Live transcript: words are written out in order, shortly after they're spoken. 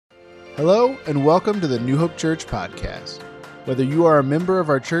Hello, and welcome to the New Hope Church podcast. Whether you are a member of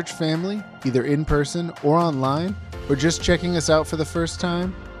our church family, either in person or online, or just checking us out for the first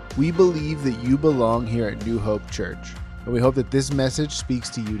time, we believe that you belong here at New Hope Church, and we hope that this message speaks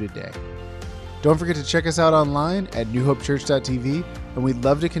to you today. Don't forget to check us out online at newhopechurch.tv, and we'd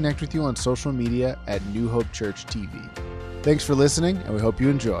love to connect with you on social media at New Hope Church TV. Thanks for listening, and we hope you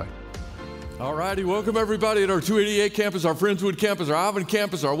enjoy. All righty, welcome everybody at our 288 campus, our Friendswood campus, our Alvin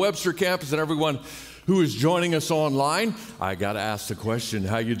campus, our Webster campus, and everyone who is joining us online. I got to ask the question,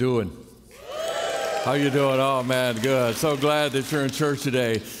 how you doing? How you doing? Oh man, good. So glad that you're in church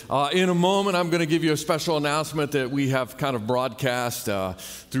today. In a moment, I'm going to give you a special announcement that we have kind of broadcast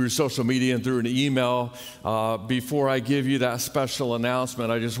through social media and through an email. Before I give you that special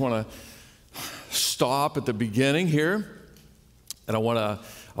announcement, I just want to stop at the beginning here, and I want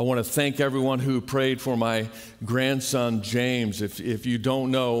to thank everyone who prayed for my grandson, James. If you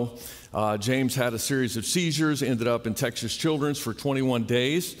don't know, James had a series of seizures, ended up in Texas Children's for 21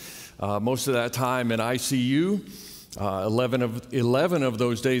 days. Most of that time in ICU, 11 of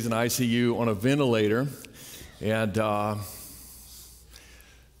those days in ICU on a ventilator, and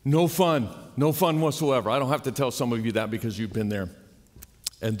no fun whatsoever. I don't have to tell some of you that because you've been there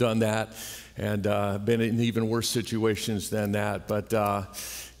and done that and been in even worse situations than that. But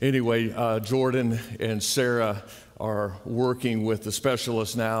anyway, Jordan and Sarah are working with the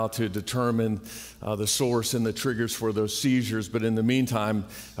specialists now to determine the source and the triggers for those seizures. But in the meantime,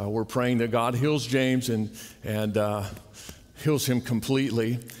 we're praying that God heals James and heals him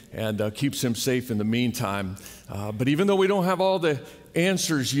completely and keeps him safe in the meantime. But even though we don't have all the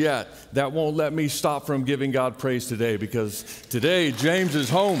answers yet, that won't let me stop from giving God praise today, because today James is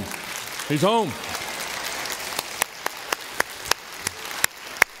home. He's home.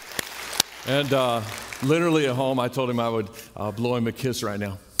 And literally at home, I told him I would blow him a kiss right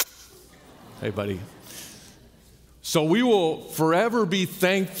now. Hey, buddy. So we will forever be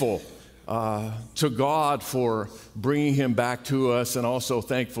thankful to God for bringing him back to us, and also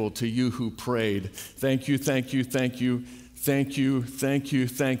thankful to you who prayed. Thank you, thank you, thank you, thank you, thank you,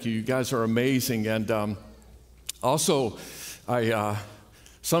 thank you. You guys are amazing. And also,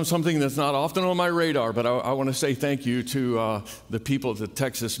 something that's not often on my radar, but I want to say thank you to the people at the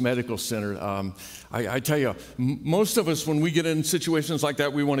Texas Medical Center. I tell you, most of us, when we get in situations like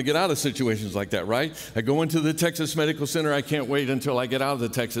that, we want to get out of situations like that, right? I go into the Texas Medical Center. I can't wait until I get out of the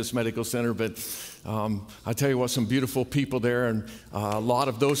Texas Medical Center. But I tell you what, some beautiful people there, and a lot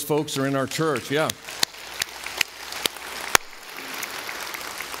of those folks are in our church, yeah.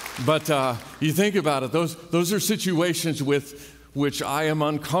 But you think about it, those are situations with which I am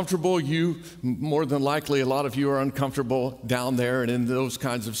uncomfortable. You, more than likely, a lot of you are uncomfortable down there and in those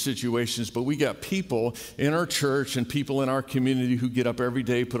kinds of situations. But we got people in our church and people in our community who get up every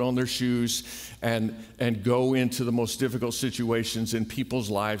day, put on their shoes, and go into the most difficult situations in people's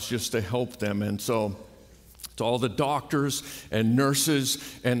lives just to help them. And so, to all the doctors and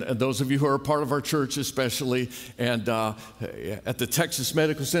nurses and those of you who are a part of our church especially, and at the Texas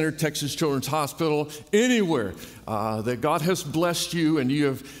Medical Center, Texas Children's Hospital, anywhere that God has blessed you and you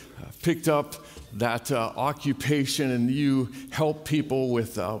have picked up that occupation and you help people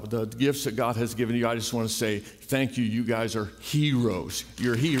with the gifts that God has given you, I just want to say thank you. You guys are heroes.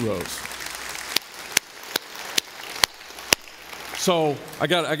 You're heroes. So I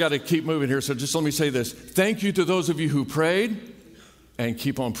got to keep moving here. So just let me say this. Thank you to those of you who prayed, and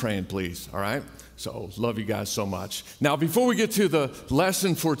keep on praying, please. All right? So love you guys so much. Now, before we get to the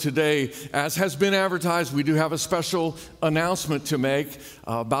lesson for today, as has been advertised, we do have a special announcement to make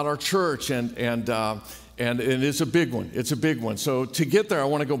about our church, and it's a big one. It's a big one. So to get there, I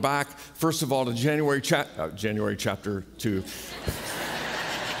want to go back, first of all, to January chapter 2.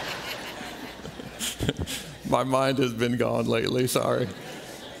 My mind has been gone lately, sorry.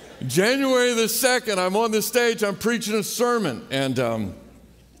 January the 2nd, I'm on the stage, I'm preaching a sermon, and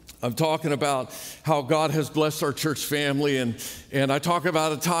I'm talking about how God has blessed our church family, and I talk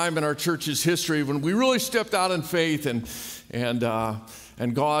about a time in our church's history when we really stepped out in faith, and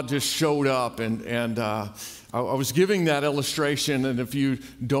God just showed up, and I was giving that illustration, and if you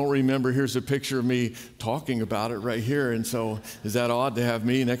don't remember, here's a picture of me talking about it right here. And so is that odd to have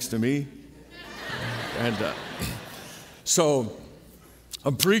me next to me? And so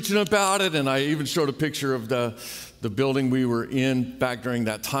I'm preaching about it, and I even showed a picture of the building we were in back during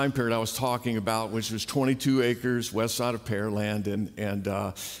that time period I was talking about, which was 22 acres west side of Pearland,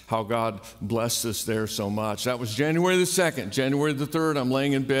 and how God blessed us there so much. That was January the 2nd. January the 3rd, I'm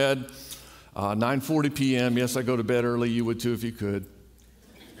laying in bed, 9:40 p.m. Yes, I go to bed early. You would too if you could.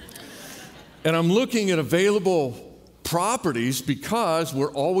 And I'm looking at available properties because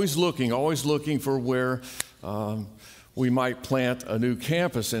we're always looking for where we might plant a new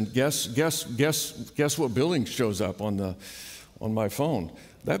campus. And guess what building shows up on my phone?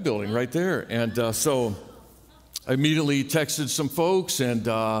 That building right there. And so I immediately texted some folks, and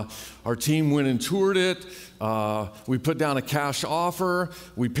our team went and toured it. We put down a cash offer.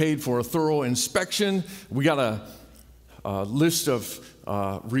 We paid for a thorough inspection. We got a list of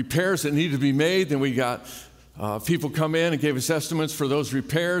repairs that needed to be made. Then we got people come in and gave us estimates for those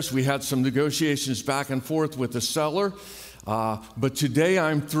repairs. We had some negotiations back and forth with the seller. But today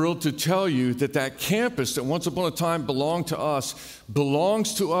I'm thrilled to tell you that campus that once upon a time belonged to us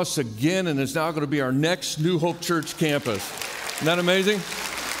belongs to us again, and is now going to be our next New Hope Church campus. Isn't that amazing?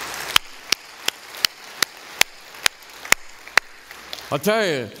 I'll tell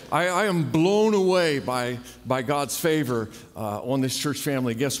you, I am blown away by God's favor on this church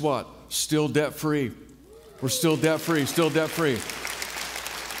family. Guess what? Still debt-free. We're still debt-free, still debt-free.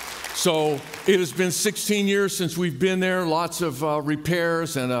 So it has been 16 years since we've been there, lots of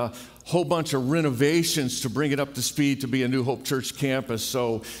repairs and a whole bunch of renovations to bring it up to speed to be a New Hope Church campus.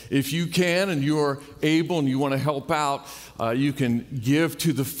 So if you can and you are able and you want to help out, you can give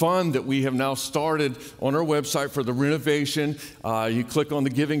to the fund that we have now started on our website for the renovation. You click on the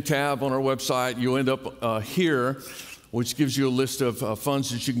giving tab on our website, you'll end up here, which gives you a list of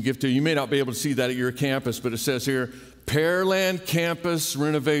funds that you can give to. You may not be able to see that at your campus, but it says here, Pearland Campus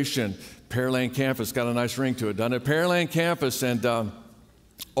Renovation. Pearland Campus, got a nice ring to it, doesn't it? Pearland Campus, and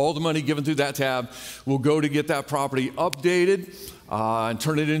all the money given through that tab will go to get that property updated and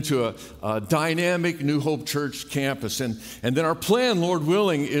turn it into a dynamic New Hope Church campus. And then our plan, Lord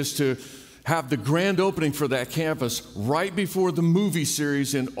willing, is to have the grand opening for that campus right before the movie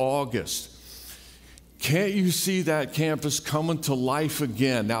series in August. Can't you see that campus coming to life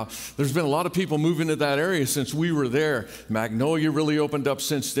again? Now, there's been a lot of people moving to that area since we were there. Magnolia really opened up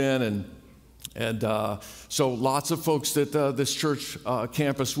since then, and so lots of folks that this church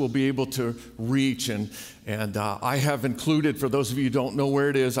campus will be able to reach. And I have included, for those of you who don't know where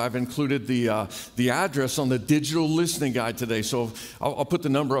it is, I've included the address on the digital listening guide today. So I'll put the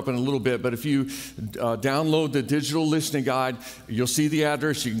number up in a little bit, but if you download the digital listening guide, you'll see the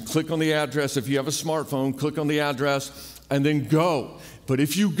address. You can click on the address. If you have a smartphone, click on the address and then go. But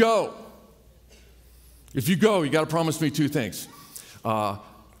if you go, you got to promise me two things.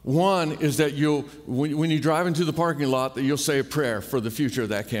 One is that when you drive into the parking lot, that you'll say a prayer for the future of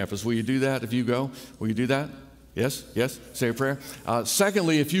that campus. Will you do that if you go? Will you do that? Yes? Say a prayer.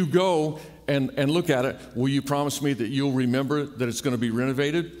 Secondly, if you go and look at it, will you promise me that you'll remember that it's going to be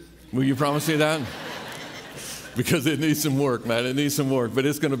renovated? Will you promise me that? Because it needs some work, man. It needs some work. But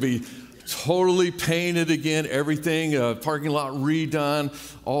it's going to be totally painted again, everything, parking lot redone,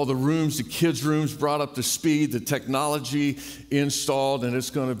 all the rooms, the kids' rooms brought up to speed, the technology installed, and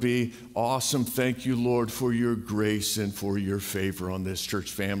it's going to be awesome. Thank you, Lord, for your grace and for your favor on this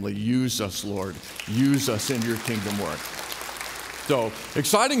church family. Use us, Lord. Use us in your kingdom work. So,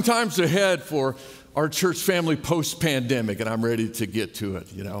 exciting times ahead for our church family post-pandemic, and I'm ready to get to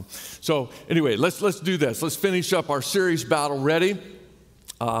it, you know. So, anyway, let's do this. Let's finish up our series, Battle Ready.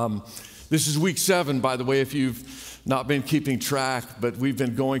 This is week 7, by the way, if you've not been keeping track, but we've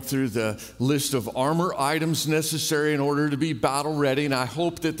been going through the list of armor items necessary in order to be battle ready, and I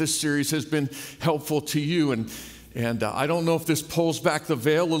hope that this series has been helpful to you. And I don't know if this pulls back the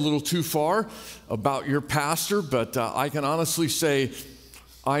veil a little too far about your pastor, but I can honestly say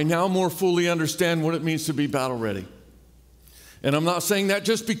I now more fully understand what it means to be battle ready. And I'm not saying that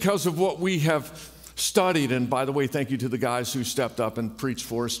just because of what we have studied, and by the way, thank you to the guys who stepped up and preached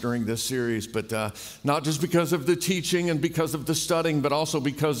for us during this series, but not just because of the teaching and because of the studying, but also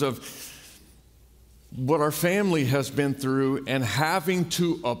because of what our family has been through and having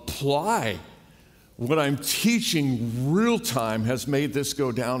to apply what I'm teaching real time has made this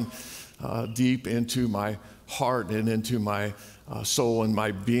go down deep into my heart and into my soul and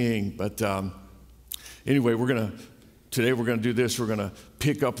my being. But anyway, today we're going to do this. We're going to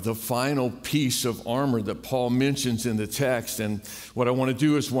pick up the final piece of armor that Paul mentions in the text. And what I want to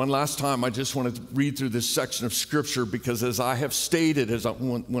do is one last time, I just want to read through this section of Scripture because as I have stated,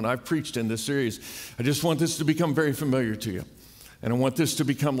 when I've preached in this series, I just want this to become very familiar to you. And I want this to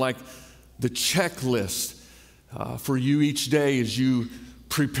become like the checklist for you each day as you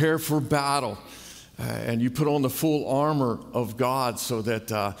prepare for battle. And you put on the full armor of God so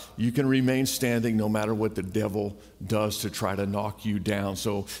that you can remain standing no matter what the devil does to try to knock you down.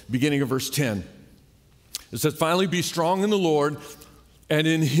 So beginning of verse 10, it says, finally be strong in the Lord and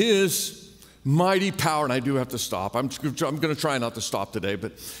in his mighty power. And I do have to stop. I'm going to try not to stop today,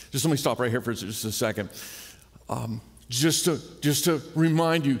 but just let me stop right here for just a second. just to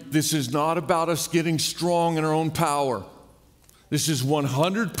remind you, this is not about us getting strong in our own power. This is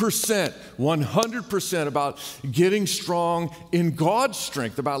 100% about getting strong in God's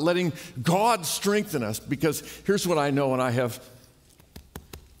strength, about letting God strengthen us. Because here's what I know, and I have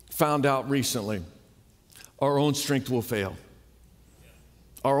found out recently. Our own strength will fail.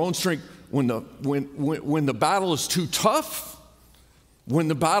 Our own strength, when the battle is too tough, when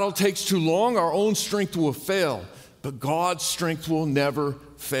the battle takes too long, our own strength will fail. But God's strength will never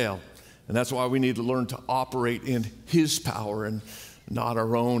fail. And that's why we need to learn to operate in His power and not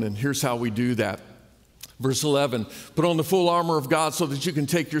our own. And here's how we do that. Verse 11, put on the full armor of God so that you can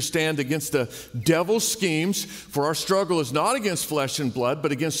take your stand against the devil's schemes. For our struggle is not against flesh and blood,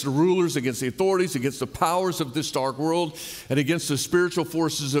 but against the rulers, against the authorities, against the powers of this dark world, and against the spiritual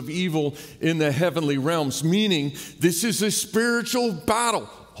forces of evil in the heavenly realms. Meaning, this is a spiritual battle,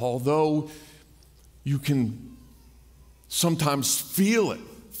 although you can sometimes feel it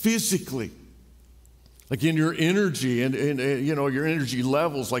physically, like in your energy and your energy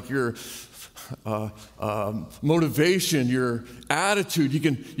levels, like your motivation, your attitude.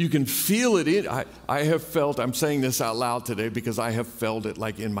 You can feel it. I have felt, I'm saying this out loud today because I have felt it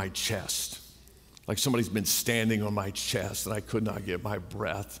like in my chest, like somebody's been standing on my chest and I could not get my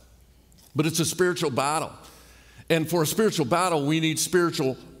breath. But it's a spiritual battle. And for a spiritual battle, we need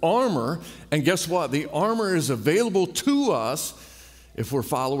spiritual armor. And guess what? The armor is available to us if we're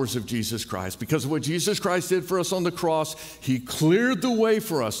followers of Jesus Christ. Because of what Jesus Christ did for us on the cross, He cleared the way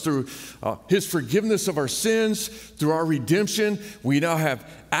for us through His forgiveness of our sins, through our redemption. We now have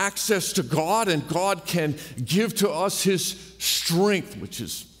access to God, and God can give to us His strength, which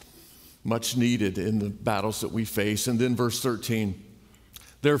is much needed in the battles that we face. And then verse 13,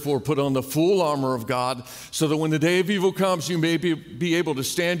 therefore, put on the full armor of God so that when the day of evil comes, you may be able to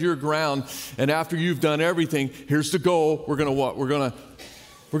stand your ground. And after you've done everything, here's the goal. We're going to what? We're going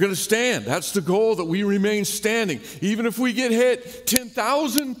to stand. That's the goal, that we remain standing. Even if we get hit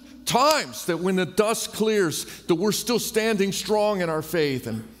 10,000 times, that when the dust clears, that we're still standing strong in our faith.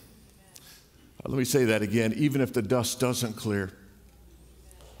 And let me say that again. Even if the dust doesn't clear,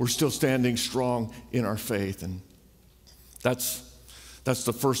 we're still standing strong in our faith. And that's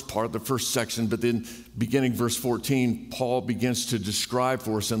the first part, the first section. But then beginning verse 14, Paul begins to describe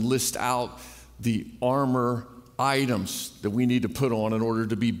for us and list out the armor items that we need to put on in order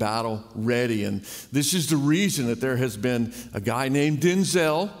to be battle ready. And this is the reason that there has been a guy named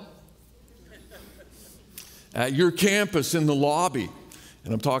Denzel at your campus in the lobby.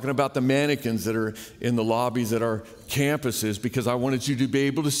 And I'm talking about the mannequins that are in the lobbies at our campuses, because I wanted you to be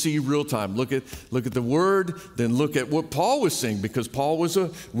able to see real time. Look at the word, then look at what Paul was saying, because Paul was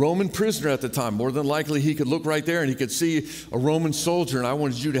a Roman prisoner at the time. More than likely, he could look right there and he could see a Roman soldier. And I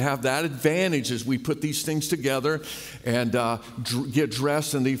wanted you to have that advantage as we put these things together and get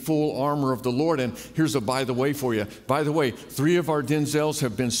dressed in the full armor of the Lord. And here's a by the way for you. By the way, 3 of our Denzels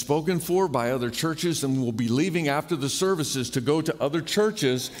have been spoken for by other churches, and will be leaving after the services to go to other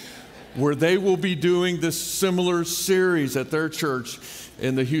churches where they will be doing this similar series at their church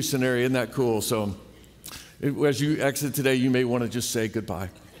in the Houston area. Isn't that cool? So as you exit today, you may want to just say goodbye,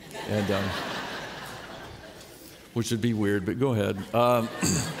 and which would be weird, but go ahead.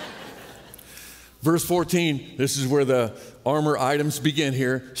 Verse 14, this is where the armor items begin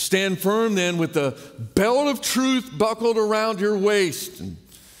here. Stand firm then with the belt of truth buckled around your waist. And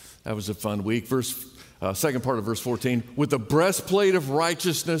that was a fun week. Second part of verse 14, with the breastplate of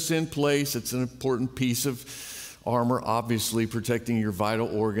righteousness in place. It's an important piece of armor, obviously protecting your vital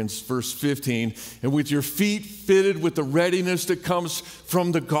organs. Verse 15, and with your feet fitted with the readiness that comes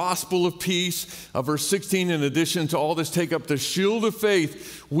from the gospel of peace. Verse 16, in addition to all this, take up the shield of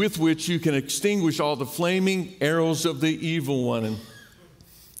faith with which you can extinguish all the flaming arrows of the evil one. And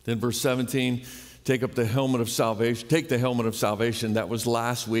then verse 17, take up the helmet of salvation. Take the helmet of salvation. That was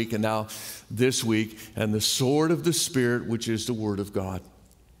last week, and now this week. And the sword of the Spirit, which is the word of God.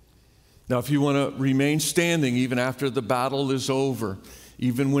 Now, if you want to remain standing even after the battle is over,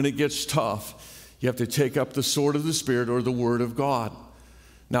 even when it gets tough, you have to take up the sword of the Spirit, or the word of God.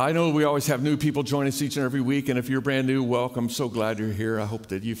 Now, I know we always have new people join us each and every week, and if you're brand new, welcome. So glad you're here. I hope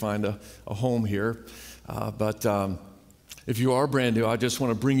that you find a home here. If you are brand new, I just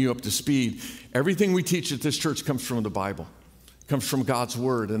want to bring you up to speed. Everything we teach at this church comes from the Bible, comes from God's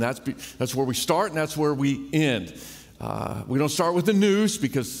Word, and that's where we start and that's where we end. We don't start with the news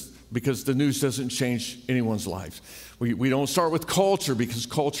because the news doesn't change anyone's life. We don't start with culture because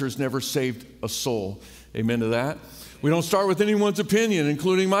culture has never saved a soul. Amen to that. We don't start with anyone's opinion,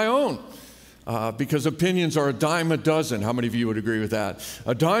 including my own, because opinions are a dime a dozen. How many of you would agree with that?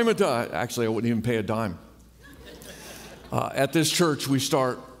 A dime a dozen. Actually, I wouldn't even pay a dime. At this church, we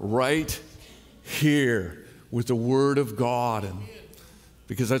start right here with the Word of God, and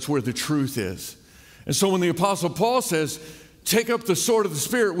because that's where the truth is. And so when the Apostle Paul says, take up the sword of the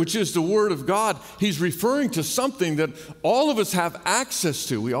Spirit, which is the Word of God, he's referring to something that all of us have access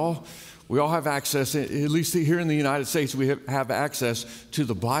to. We all have access, at least here in the United States, we have access to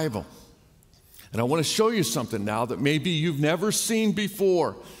the Bible. And I want to show you something now that maybe you've never seen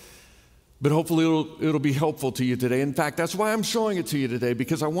before, but hopefully it'll be helpful to you today. In fact, that's why I'm showing it to you today,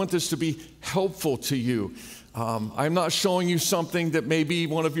 because I want this to be helpful to you. I'm not showing you something that maybe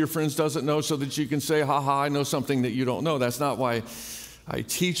one of your friends doesn't know so that you can say, ha, I know something that you don't know. That's not why I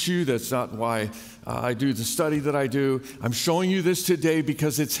teach you. That's not why I do the study that I do. I'm showing you this today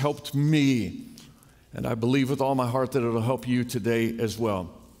because it's helped me. And I believe with all my heart that it'll help you today as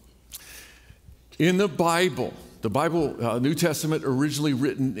well. In the Bible, New Testament, originally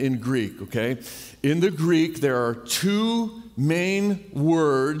written in Greek, okay? In the Greek, there are two main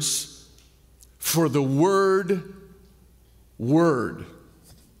words for the word.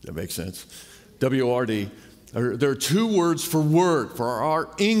 That makes sense. W-O-R-D. There are two words for word, for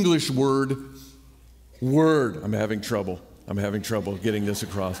our English word. I'm having trouble getting this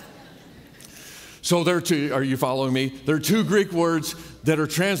across. So there are two, are you following me? There are two Greek words that are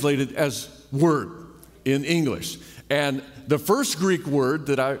translated as word in English. And the first Greek word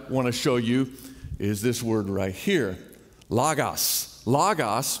that I want to show you is this word right here, logos.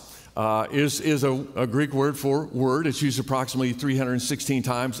 Logos is a Greek word for word. It's used approximately 316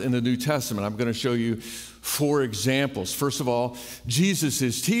 times in the New Testament. I'm going to show you 4 examples. First of all, Jesus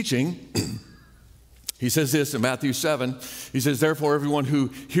is teaching. He says this in Matthew 7. He says, therefore, everyone who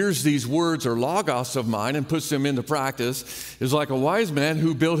hears these words or logos of mine and puts them into practice is like a wise man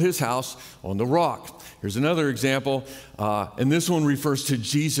who built his house on the rock. Here's another example, and this one refers to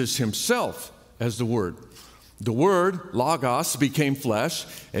Jesus himself as the Word. The Word, Logos, became flesh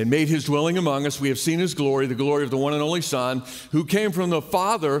and made his dwelling among us. We have seen his glory, the glory of the one and only Son, who came from the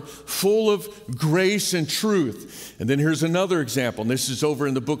Father, full of grace and truth. And then here's another example, and this is over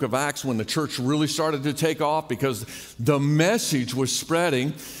in the book of Acts when the church really started to take off because the message was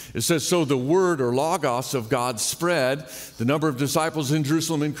spreading. It says, so the word or logos of God spread. The number of disciples in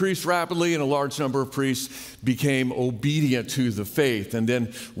Jerusalem increased rapidly, and a large number of priests became obedient to the faith. And then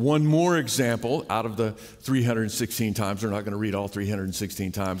one more example out of the 316 times. We're not going to read all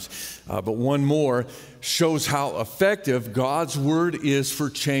 316 times, but one more shows how effective God's word is for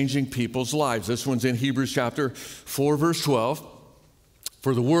changing people's lives. This one's in Hebrews chapter 4, verse 12.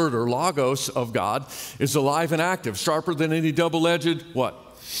 For the word or logos of God is alive and active, sharper than any double-edged, what?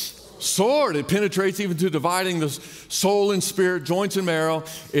 Sword. It penetrates even to dividing the soul and spirit, joints and marrow.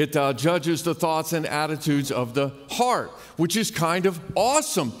 It judges the thoughts and attitudes of the heart, which is kind of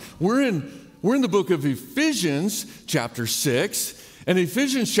awesome. We're in the book of Ephesians chapter 6. And in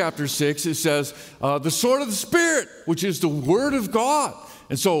Ephesians chapter 6, it says, the sword of the Spirit, which is the Word of God.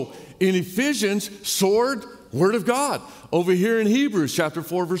 And so in Ephesians, sword, Word of God. Over here in Hebrews chapter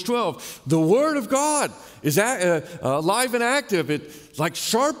 4, verse 12, the Word of God is alive and active. It's like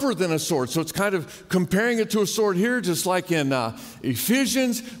sharper than a sword. So it's kind of comparing it to a sword here, just like in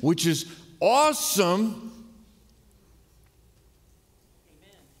Ephesians, which is awesome.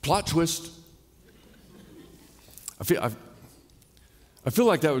 Amen. Plot twist. I feel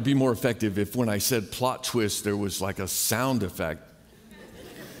like that would be more effective if when I said plot twist, there was like a sound effect.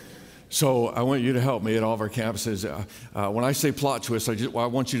 So I want you to help me at all of our campuses. When I say plot twist, I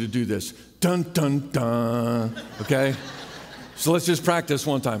want you to do this. Dun, dun, dun. Okay? So let's just practice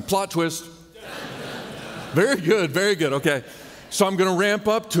one time. Plot twist. Dun, dun, dun. Very good, very good. Okay. So I'm going to ramp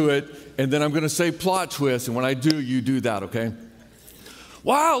up to it, and then I'm going to say plot twist. And when I do, you do that, okay?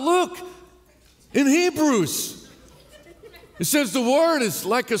 Wow, look. In Hebrews, it says the word is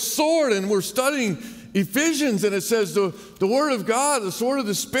like a sword, and we're studying Ephesians, and it says the Word of God, the sword of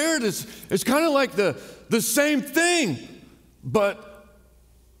the Spirit, it's kind of like the same thing, but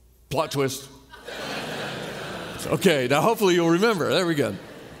plot twist. Okay, now hopefully you'll remember. There we go.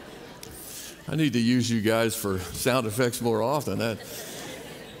 I need to use you guys for sound effects more often.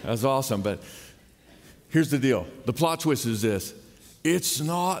 That's awesome, but here's the deal. The plot twist is this. It's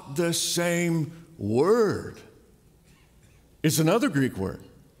not the same word. It's another Greek word.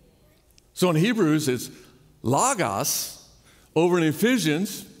 So in Hebrews, it's logos. Over in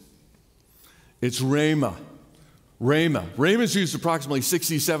Ephesians, it's rhema. Rhema. Rhema is used approximately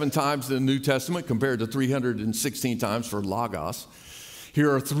 67 times in the New Testament compared to 316 times for logos.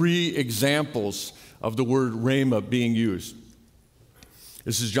 Here are 3 examples of the word rhema being used.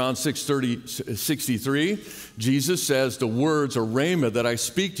 This is John 6:63. Jesus says, the words or rhema that I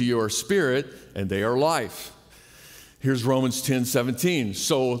speak to you are spirit and they are life. Here's Romans 10:17.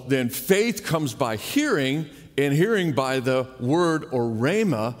 So then faith comes by hearing, and hearing by the word or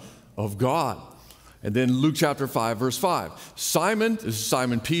rhema of God. And then Luke chapter 5, verse 5. Simon, this is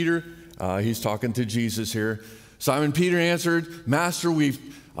Simon Peter. He's talking to Jesus here. Simon Peter answered, Master, we've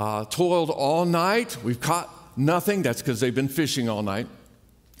toiled all night. We've caught nothing. That's because they've been fishing all night.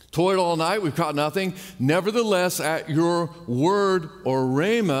 Toiled all night. We've caught nothing. Nevertheless, at your word or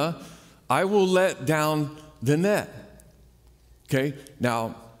rhema, I will let down the net. Okay,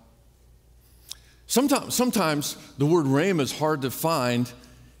 now, sometimes the word rhema is hard to find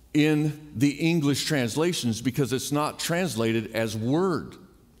in the English translations because it's not translated as word.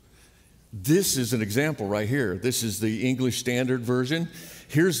 This is an example right here. This is the English Standard Version.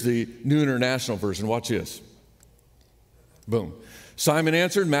 Here's the New International Version. Watch this. Boom. Simon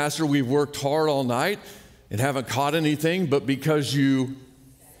answered, Master, we've worked hard all night and haven't caught anything, but because you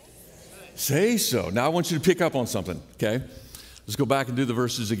say so. Now I want you to pick up on something, okay? Let's go back and do the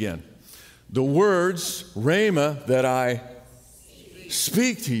verses again. The words, rhema, that I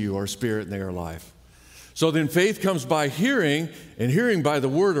speak to you are spirit and they are life. So then faith comes by hearing, and hearing by the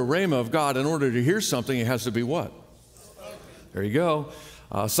word or rhema of God. In order to hear something, it has to be what? There you go.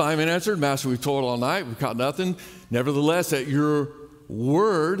 Simon answered, Master, we've toiled all night, we've caught nothing. Nevertheless, at your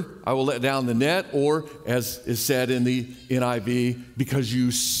word, I will let down the net, or as is said in the NIV, because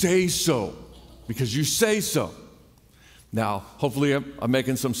you say so. Because you say so. Now, hopefully I'm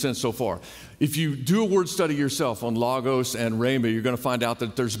making some sense so far. If you do a word study yourself on logos and rhema, you're going to find out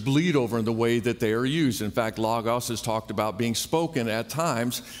that there's bleed over in the way that they are used. In fact, logos is talked about being spoken at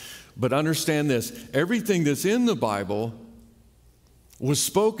times. But understand this, everything that's in the Bible was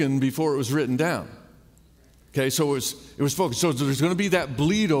spoken before it was written down. Okay, so it was spoken. So there's going to be that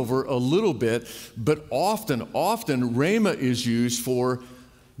bleed over a little bit, but often rhema is used for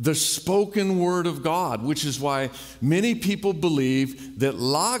the spoken word of God, which is why many people believe that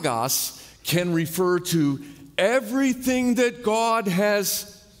logos can refer to everything that God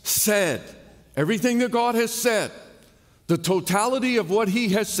has said. Everything that God has said. The totality of what he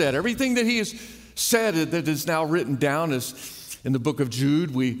has said. Everything that he has said that is now written down is in the book of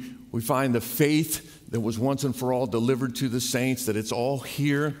Jude. We find the faith that was once and for all delivered to the saints, that it's all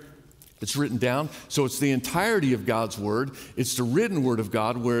here. It's written down. So it's the entirety of God's word. It's the written word of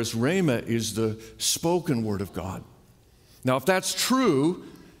God, whereas rhema is the spoken word of God. Now, if that's true,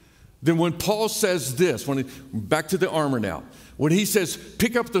 then when Paul says this, back to the armor now, when he says,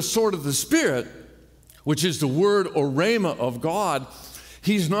 pick up the sword of the Spirit, which is the word or rhema of God,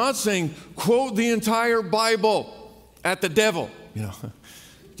 he's not saying, quote the entire Bible at the devil. You know,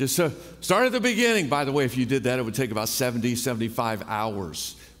 just start at the beginning. By the way, if you did that, it would take about 70, 75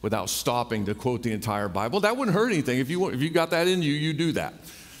 hours without stopping to quote the entire Bible. That wouldn't hurt anything. If you got that in you, you do that.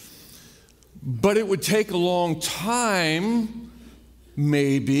 But it would take a long time,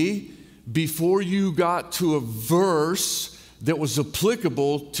 maybe, before you got to a verse that was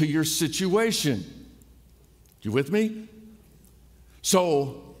applicable to your situation. You with me?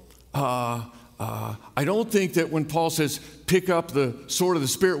 So, I don't think that when Paul says, pick up the sword of the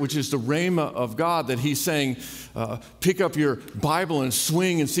Spirit, which is the rhema of God, that he's saying, pick up your Bible and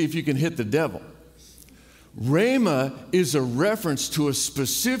swing and see if you can hit the devil. Rhema is a reference to a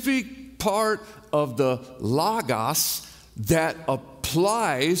specific part of the logos that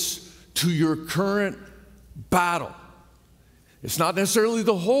applies to your current battle. It's not necessarily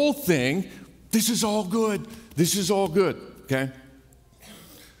the whole thing. This is all good. This is all good, okay?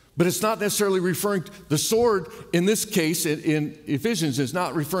 But it's not necessarily referring to the sword, in this case, in Ephesians, is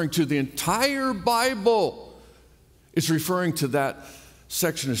not referring to the entire Bible. It's referring to that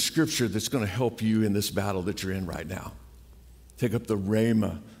section of Scripture that's going to help you in this battle that you're in right now. Take up the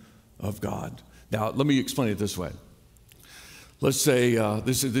rhema of God. Now, let me explain it this way. Let's say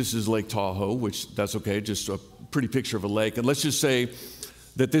this is Lake Tahoe, which that's okay, just a pretty picture of a lake. And let's just say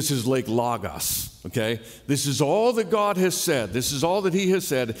that this is Lake Logos, okay? This is all that God has said. This is all that he has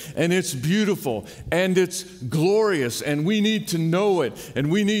said, and it's beautiful, and it's glorious, and we need to know it,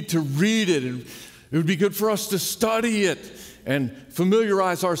 and we need to read it, and it would be good for us to study it and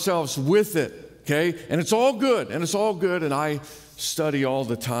familiarize ourselves with it, okay? And it's all good, and I study all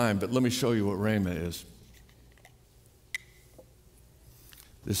the time, but let me show you what rhema is.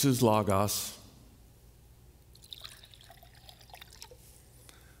 This is Logos.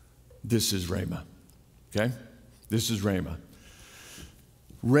 This is rhema, okay? This is rhema.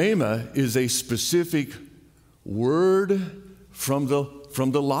 Rhema is a specific word from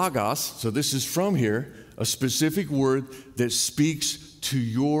the Logos, so this is from here, a specific word that speaks to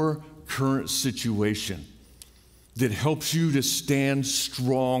your current situation. that helps you to stand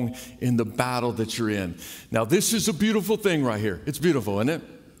strong in the battle that you're in. Now, this is a beautiful thing right here. It's beautiful, isn't it?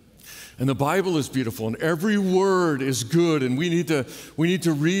 And the Bible is beautiful, and every word is good, and we need to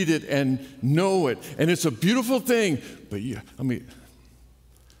read it and know it. And it's a beautiful thing. But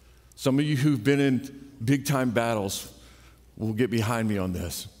some of you who've been in big-time battles will get behind me on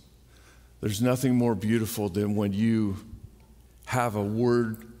this. There's nothing more beautiful than when you have a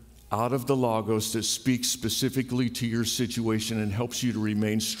word out of the Logos that speaks specifically to your situation and helps you to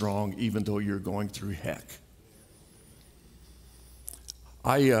remain strong even though you're going through heck.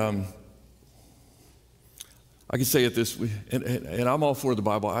 I can say it this way, and I'm all for the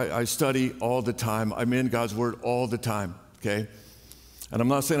Bible. I study all the time. I'm in God's Word all the time, okay? And I'm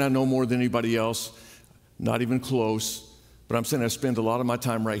not saying I know more than anybody else, not even close, but I'm saying I spend a lot of my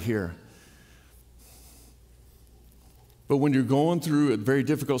time right here. But when you're going through a very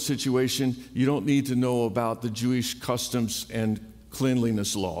difficult situation, you don't need to know about the Jewish customs and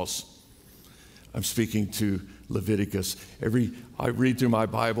cleanliness laws. I'm speaking to Leviticus. I read through my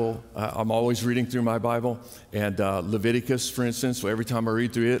Bible. I'm always reading through my Bible. And Leviticus, for instance, so every time I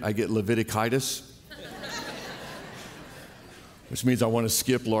read through it, I get Leviticus, which means I want to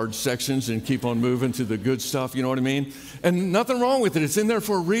skip large sections and keep on moving to the good stuff, you know what I mean? And nothing wrong with it. It's in there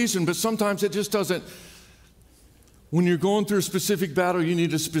for a reason, but sometimes it just doesn't. When you're going through a specific battle, you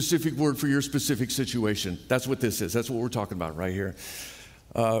need a specific word for your specific situation. That's what this is. That's what we're talking about right here.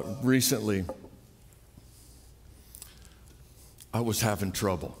 Recently, I was having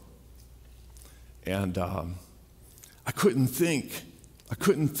trouble. And I couldn't think.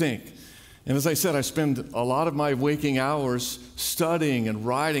 And as I said, I spend a lot of my waking hours studying and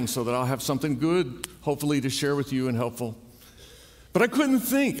writing so that I'll have something good, hopefully, to share with you and helpful. But I couldn't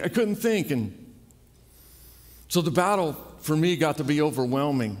think. And so the battle for me got to be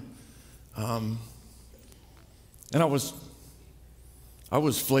overwhelming. And I was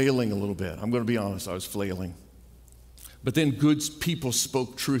flailing a little bit. I'm going to be honest, I was flailing. But then good people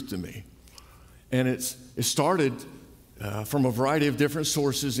spoke truth to me. And it started from a variety of different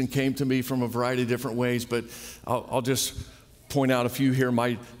sources and came to me from a variety of different ways. But I'll just point out a few here.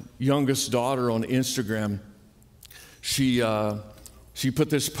 My youngest daughter on Instagram, she put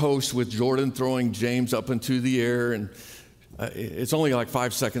this post with Jordan throwing James up into the air, and it's only like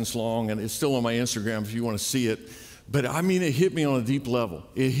 5 seconds long, and it's still on my Instagram if you want to see it. But I mean, it hit me on a deep level.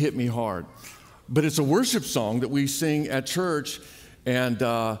 It hit me hard. But it's a worship song that we sing at church, and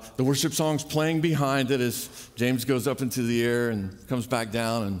the worship song's playing behind it as James goes up into the air and comes back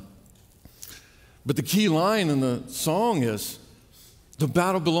down. But the key line in the song is, the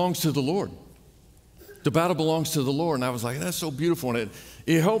battle belongs to the Lord. The battle belongs to the Lord. And I was like, that's so beautiful. And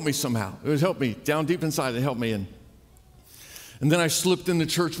it helped me somehow. It helped me. Down deep inside, it helped me. And then I slipped into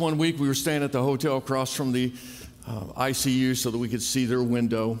church one week. We were staying at the hotel across from the ICU so that we could see their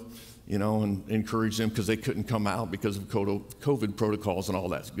window, you know, and encourage them because they couldn't come out because of COVID protocols and all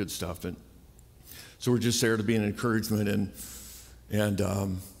that good stuff. And so we're just there to be an encouragement. And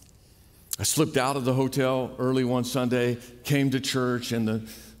I slipped out of the hotel early one Sunday, came to church, and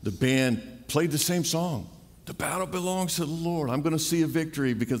the band played the same song. The battle belongs to the Lord. I'm going to see a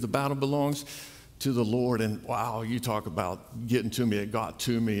victory because the battle belongs to the Lord. And wow, you talk about getting to me. It got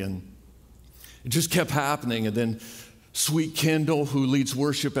to me, and it just kept happening. And then Sweet Kendall, who leads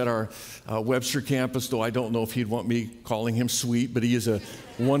worship at our Webster campus, though I don't know if he'd want me calling him sweet, but he's a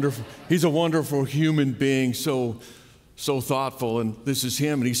wonderful human being, so thoughtful. And this is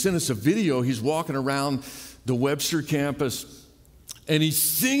him. And he sent us a video. He's walking around the Webster campus, and he's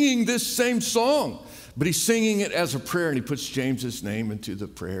singing this same song, but he's singing it as a prayer, and he puts James's name into the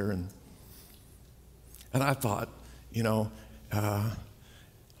prayer. And I thought, you know,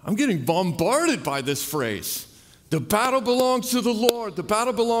 I'm getting bombarded by this phrase. The battle belongs to the Lord. The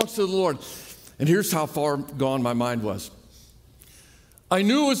battle belongs to the Lord. And here's how far gone my mind was. I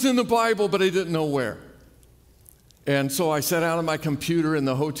knew it was in the Bible, but I didn't know where. And so I sat down on my computer in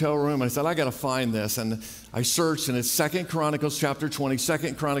the hotel room, and I said, I got to find this. And I searched, and it's 2 Chronicles chapter 20,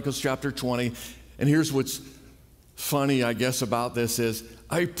 2 Chronicles chapter 20. And here's what's funny, I guess, about this is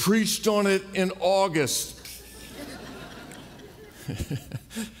I preached on it in August.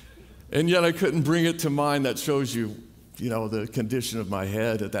 And yet I couldn't bring it to mind. That shows you, you know, the condition of my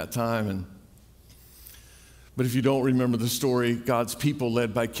head at that time. But if you don't remember the story, God's people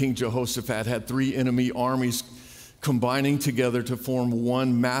led by King Jehoshaphat had 3 enemy armies combining together to form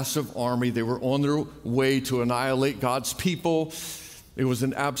one massive army. They were on their way to annihilate God's people. It was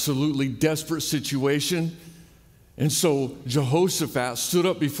an absolutely desperate situation. And so Jehoshaphat stood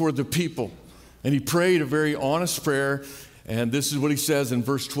up before the people, and he prayed a very honest prayer. And this is what he says in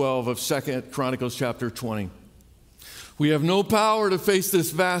verse 12 of 2 Chronicles chapter 20. We have no power to face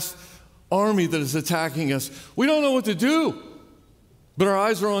this vast army that is attacking us. We don't know what to do, but our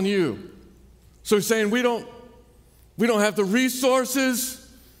eyes are on you. So he's saying we don't have the resources.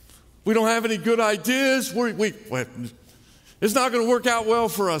 We don't have any good ideas. It's not going to work out well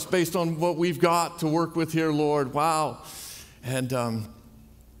for us based on what we've got to work with here, Lord. Wow. And I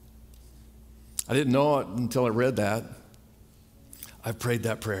didn't know it until I read that. I've prayed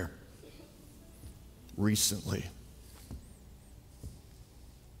that prayer recently.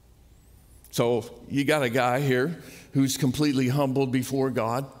 So you got a guy here who's completely humbled before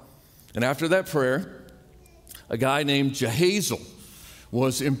God. And after that prayer, a guy named Jehazel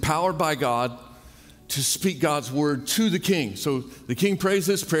was empowered by God to speak God's word to the king. So the king prays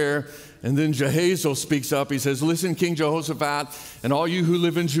this prayer, and then Jehazel speaks up. He says, listen, King Jehoshaphat, and all you who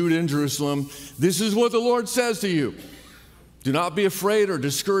live in Judah and Jerusalem, this is what the Lord says to you. Do not be afraid or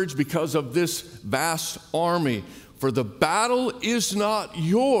discouraged because of this vast army, for the battle is not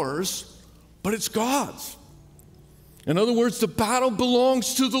yours, but it's God's. In other words, the battle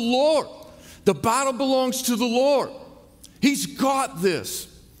belongs to the Lord. The battle belongs to the Lord. He's got this.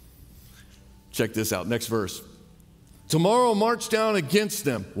 Check this out, next verse. Tomorrow I'll march down against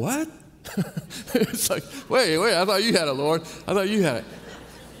them. What? It's like, wait, I thought you had it, Lord. I thought you had it.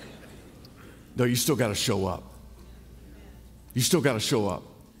 No, you still got to show up. You still got to show up.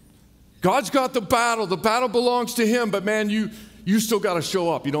 God's got the battle. The battle belongs to him, but man, you still got to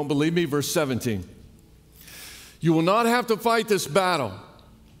show up. You don't believe me? Verse 17. You will not have to fight this battle.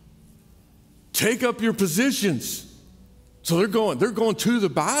 Take up your positions. So they're going to the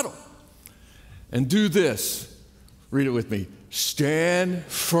battle. And do this. Read it with me. Stand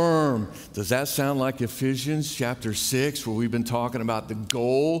firm. Does that sound like Ephesians chapter 6, where we've been talking about the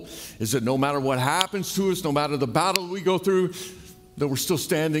goal is that no matter what happens to us, no matter the battle we go through, that we're still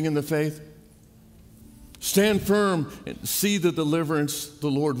standing in the faith? Stand firm and see the deliverance the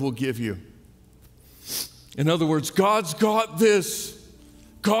Lord will give you. In other words, God's got this.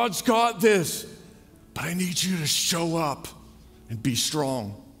 God's got this. But I need you to show up and be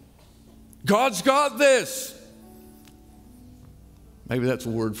strong. God's got this. Maybe that's a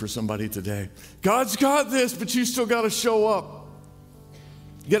word for somebody today. God's got this, but you still got to show up.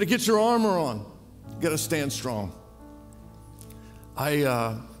 You got to get your armor on. You got to stand strong.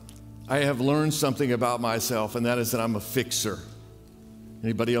 I have learned something about myself, and that is that I'm a fixer.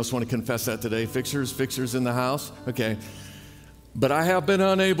 Anybody else want to confess that today? Fixers in the house? Okay. But I have been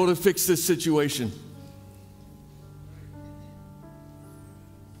unable to fix this situation.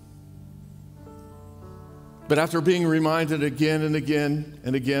 But after being reminded again and again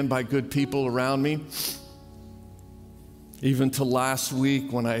and again by good people around me, even to last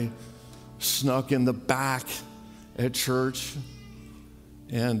week when I snuck in the back at church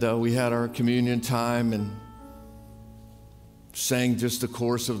and we had our communion time and sang just the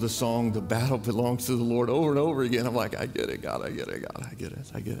chorus of the song, "The Battle Belongs to the Lord," over and over again. I'm like, I get it, God, I get it, God, I get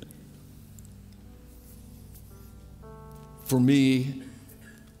it, I get it. For me,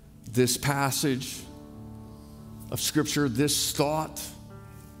 this passage of Scripture, this thought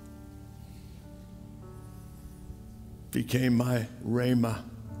became my rhema,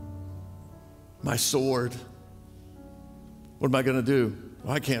 my sword. What am I going to do?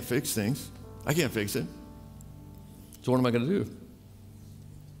 Well, I can't fix things. I can't fix it. So what am I going to do?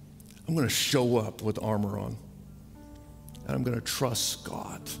 I'm going to show up with armor on. And I'm going to trust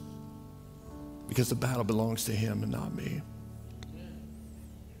God. Because the battle belongs to him and not me.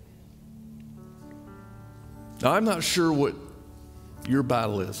 Now, I'm not sure what your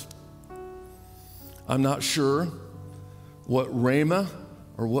battle is. I'm not sure what rhema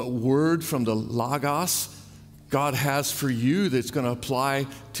or what word from the Logos God has for you that's going to apply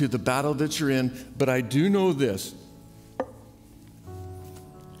to the battle that you're in. But I do know this.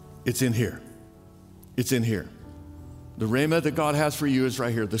 It's in here. It's in here. The rhema that God has for you is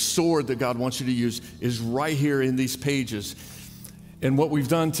right here. The sword that God wants you to use is right here in these pages. And what we've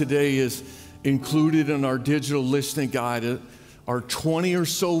done today is included in our digital listening guide are 20 or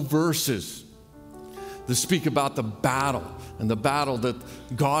so verses that speak about the battle and the battle that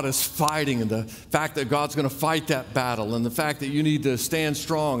God is fighting and the fact that God's going to fight that battle and the fact that you need to stand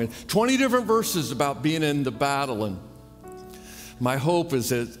strong. And 20 different verses about being in the battle. And my hope is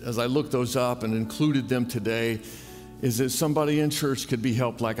that as I looked those up and included them today, is that somebody in church could be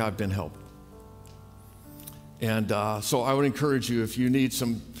helped like I've been helped. And so I would encourage you, if you need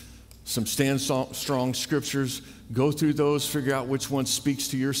some stand strong scriptures, go through those, figure out which one speaks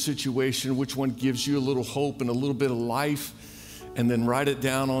to your situation, which one gives you a little hope and a little bit of life, and then write it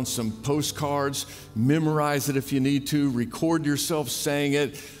down on some postcards, memorize it if you need to, record yourself saying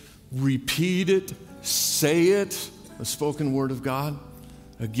it, repeat it, say it, the spoken word of God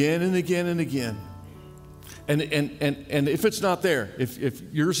again and again and again. And if it's not there, if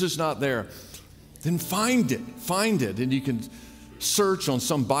yours is not there, then find it. And you can search on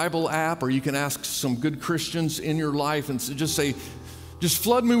some Bible app, or you can ask some good Christians in your life and just say, just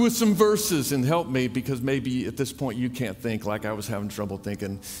flood me with some verses and help me, because maybe at this point you can't think like I was having trouble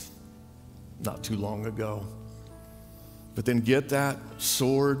thinking not too long ago. But then get that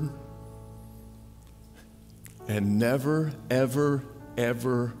sword and never, ever,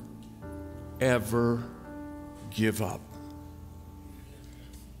 ever, ever give up.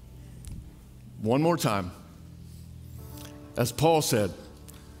 One more time. As Paul said,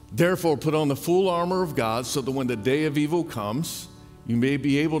 therefore put on the full armor of God, so that when the day of evil comes, you may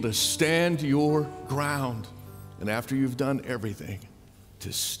be able to stand your ground. And after you've done everything,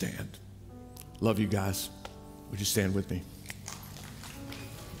 to stand. Love you guys. Would you stand with me?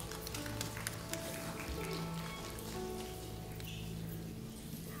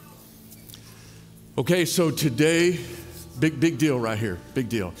 Okay, so today, big deal right here, big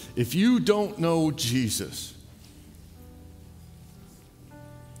deal. If you don't know Jesus,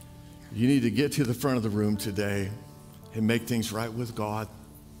 you need to get to the front of the room today and make things right with God,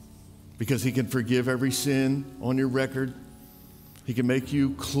 because He can forgive every sin on your record. He can make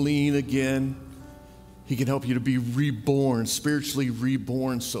you clean again. He can help you to be reborn, spiritually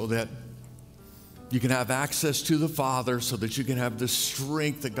reborn, so that you can have access to the Father, so that you can have the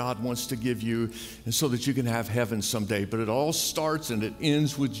strength that God wants to give you, and so that you can have heaven someday. But it all starts and it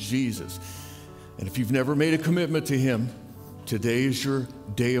ends with Jesus. And if you've never made a commitment to Him, today is your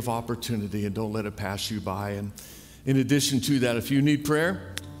day of opportunity, and don't let it pass you by. And in addition to that, if you need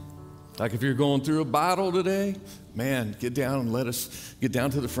prayer, like if you're going through a battle today, man, get down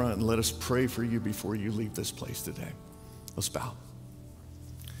to the front and let us pray for you before you leave this place today. Let's bow.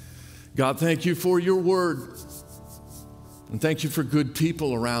 God, thank you for your word. And thank you for good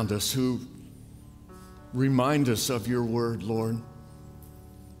people around us who remind us of your word, Lord.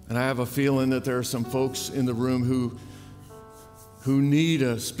 And I have a feeling that there are some folks in the room who need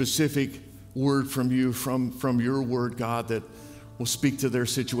a specific word from you, from your word, God, that will speak to their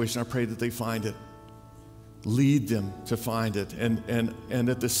situation. I pray that they find it. Lead them to find it. And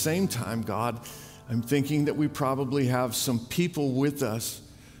at the same time, God, I'm thinking that we probably have some people with us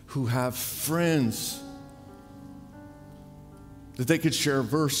who have friends that they could share a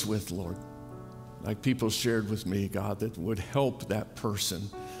verse with, Lord, like people shared with me, God, that would help that person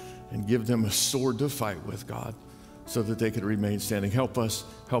and give them a sword to fight with, God, so that they could remain standing. Help us,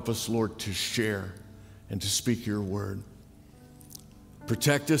 Lord, to share and to speak your word.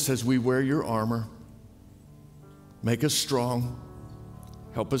 Protect us as we wear your armor. Make us strong.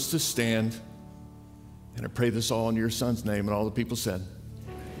 Help us to stand. And I pray this all in your Son's name, and all the people said.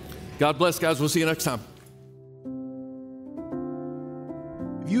 God bless, guys. We'll see you next time.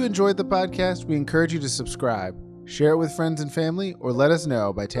 If you enjoyed the podcast, we encourage you to subscribe, share it with friends and family, or let us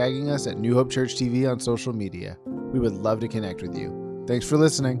know by tagging us at New Hope Church TV on social media. We would love to connect with you. Thanks for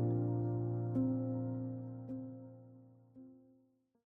listening.